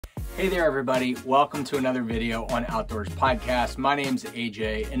Hey there everybody, welcome to another video on Outdoors Podcast. My name's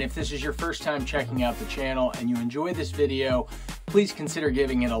AJ, and if this is your first time checking out the channel and you enjoyed this video, please consider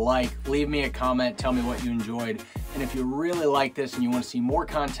giving it a like, leave me a comment, tell me what you enjoyed. And if you really like this and you want to see more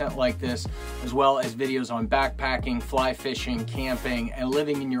content like this, as well as videos on backpacking, fly fishing, camping, and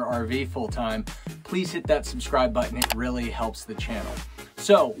living in your RV full time, please hit that subscribe button. It really helps the channel.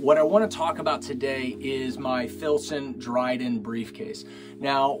 So what I want to talk about today is my Filson Dryden Briefcase.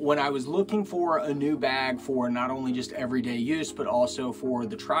 Now, when I was looking for a new bag for not only just everyday use, but also for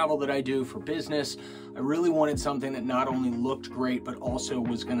the travel that I do for business, I really wanted something that not only looked great, but also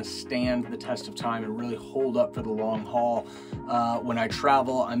was going to stand the test of time and really hold up for the long haul. When I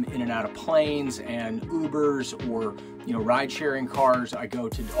travel, I'm in and out of planes and Ubers or ride-sharing cars. I go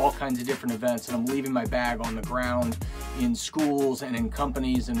to all kinds of different events, and I'm leaving my bag on the ground in schools and in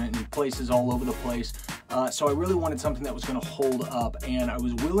companies and in places all over the place. So I really wanted something that was going to hold up, and I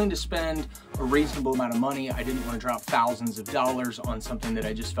was willing to spend a reasonable amount of money. I didn't want to drop thousands of dollars on something that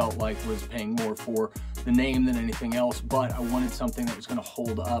I just felt like was paying more for the name than anything else, but I wanted something that was going to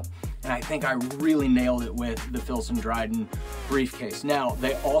hold up, and I think I really nailed it with the Filson Dryden Briefcase. Now,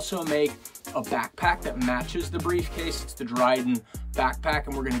 they also make a backpack that matches the briefcase. It's the Dryden backpack,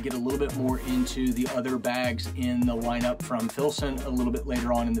 and we're going to get a little bit more into the other bags in the lineup from Filson a little bit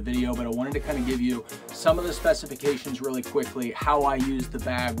later on in the video, but I wanted to kind of give you some of the specifications really quickly, how I use the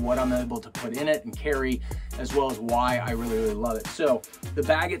bag, what I'm able to put in it and carry, as well as why I really love it. So the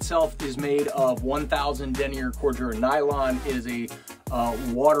bag itself is made of 1000 denier Cordura Nylon. It is a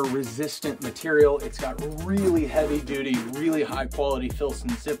water resistant material. It's got really heavy duty, really high quality Filson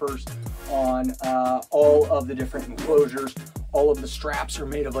zippers on all of the different enclosures. All of the straps are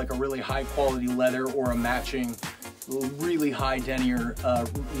made of like a really high quality leather or a matching really high denier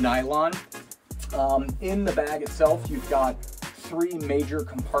nylon. In the bag itself, you've got three major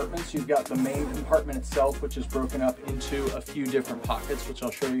compartments. You've got the main compartment itself, which is broken up into a few different pockets, which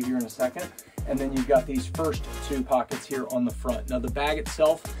I'll show you here in a second. And then you've got these first two pockets here on the front. Now the bag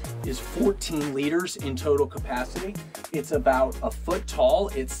itself is 14 liters in total capacity. It's about a foot tall,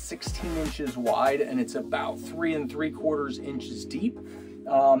 it's 16 inches wide, and it's about 3 3/4 inches deep.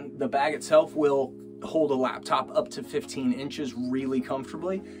 The bag itself will hold a laptop up to 15 inches really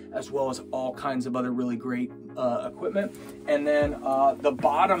comfortably, as well as all kinds of other really great equipment. And then the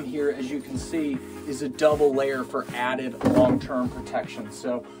bottom here, as you can see, is a double layer for added long-term protection.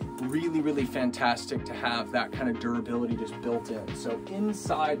 So really fantastic to have that kind of durability just built in. So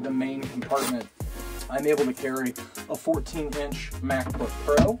inside the main compartment, I'm able to carry a 14-inch MacBook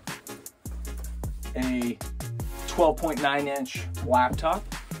Pro, a 12.9-inch laptop.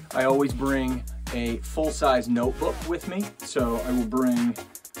 I always bring a full-size notebook with me, so I will bring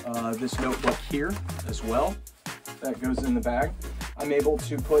this notebook here as well. That goes in the bag. I'm able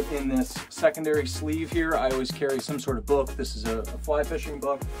to put in this secondary sleeve here. I always carry some sort of book. This is a fly fishing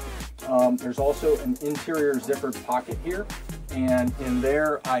book. There's also an interior zippered pocket here, and in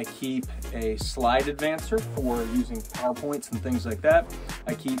there I keep a slide advancer for using PowerPoints and things like that.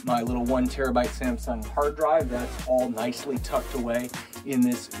 I keep my little 1 terabyte Samsung hard drive. That's all nicely tucked away in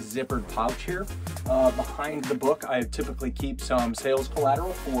this zippered pouch here. Behind the book, I typically keep some sales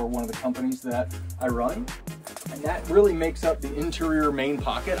collateral for one of the companies that I run. And that really makes up the interior main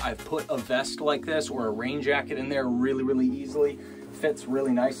pocket. I've put a vest like this or a rain jacket in there really easily. Fits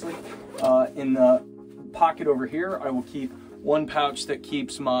really nicely. In the pocket over here, I will keep one pouch that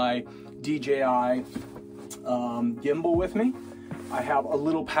keeps my DJI gimbal with me. I have a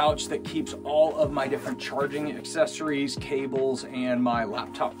little pouch that keeps all of my different charging accessories, cables, and my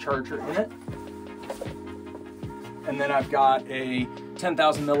laptop charger in it. And then I've got a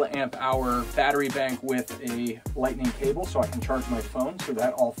 10,000 milliamp hour battery bank with a lightning cable so I can charge my phone. So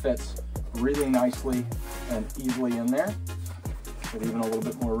that all fits really nicely and easily in there, with even a little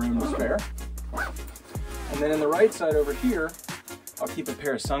bit more room to spare. And then in the right side over here, I'll keep a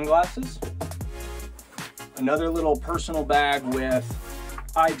pair of sunglasses, another little personal bag with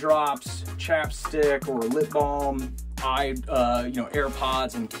eye drops, chapstick or lip balm,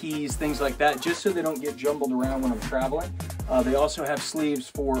 AirPods and keys, things like that, just so they don't get jumbled around when I'm traveling. They also have sleeves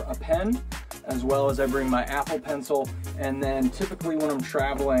for a pen, as well as I bring my Apple Pencil. And then typically when I'm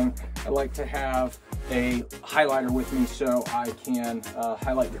traveling, I like to have a highlighter with me so I can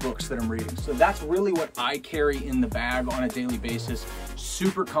highlight the books that I'm reading. So that's really what I carry in the bag on a daily basis.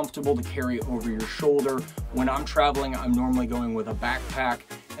 Super comfortable to carry over your shoulder. When I'm traveling, I'm normally going with a backpack,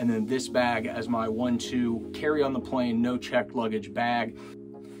 and then this bag as my 1-2 carry on the plane, no checked luggage bag.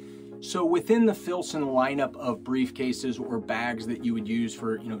 So within the Filson lineup of briefcases or bags that you would use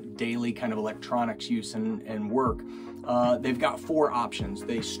for daily kind of electronics use and work, they've got 4 options.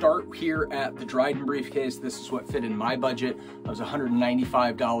 They start here at the Dryden Briefcase. This is what fit in my budget. It was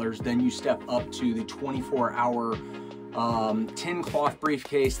 $195. Then you step up to the 24-hour tin cloth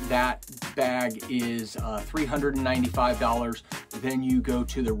briefcase. That bag is $395. Then you go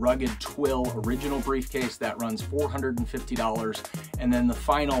to the rugged twill original briefcase. That runs $450. And then the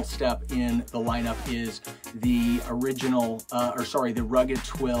final step in the lineup is the the rugged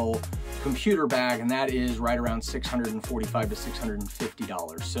twill computer bag, and that is right around $645 to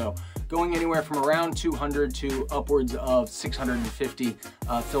 $650. So going anywhere from around $200 to upwards of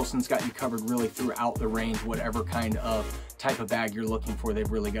 $650. Filson's got you covered really throughout the range, whatever kind of type of bag you're looking for. They've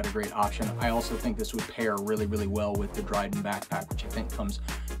really got a great option. I also think this would pair really, really well with the Dryden backpack, which I think comes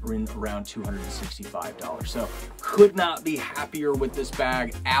in around $265. So could not be happier with this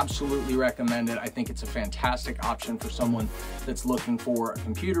bag. Absolutely recommend it. I think it's a fantastic option for someone that's looking for a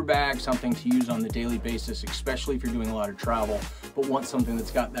computer bag, something to use on the daily basis, especially if you're doing a lot of travel, but want something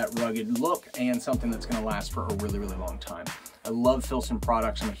that's got that rugged look and something that's going to last for a really, really long time. I love Filson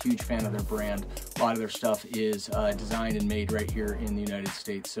products. I'm a huge fan of their brand. A lot of their stuff is designed and made right here in the United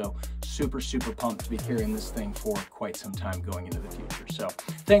States. So super, super pumped to be carrying this thing for quite some time going into the future. So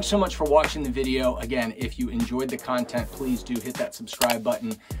thanks so much for watching the video. Again, if you enjoyed the content, please do hit that subscribe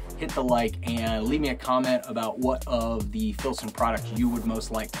button, hit the like, and leave me a comment about what of the Filson products you would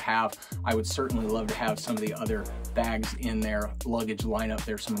most like to have. I would certainly love to have some of the other bags in their luggage lineup.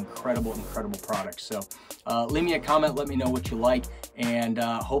 There's some incredible, incredible products. So leave me a comment, let me know what you like, and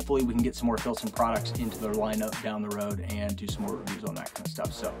hopefully we can get some more Filson products into their lineup down the road and do some more reviews on that kind of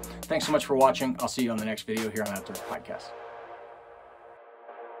stuff. So thanks so much for watching. I'll see you on the next video here on Outdoors Podcast.